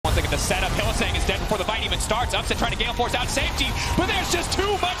setup. Hylissang is dead before the fight even starts. Upset trying to Gale Force out safety, but there's just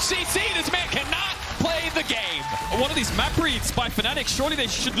too much CC. This man cannot play the game. One of these map reads by Fnatic, surely they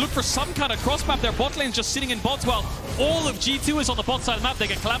should look for some kind of cross map. Their bot lane's just sitting in bots while all of G2 is on the bot side of the map. They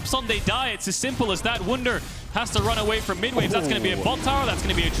get collapsed on, they die. It's as simple as that. Wunder has to run away from mid waves. That's going to be a bot tower, that's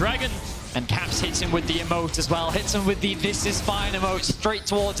going to be a dragon. And Caps hits him with the emote as well. Hits him with the "this is fine" emote straight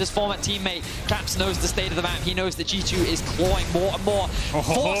towards his former teammate. Caps knows the state of the map. He knows that G2 is clawing more and more.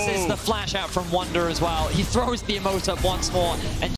 Forces the flash out from Wunder as well. He throws the emote up once more. And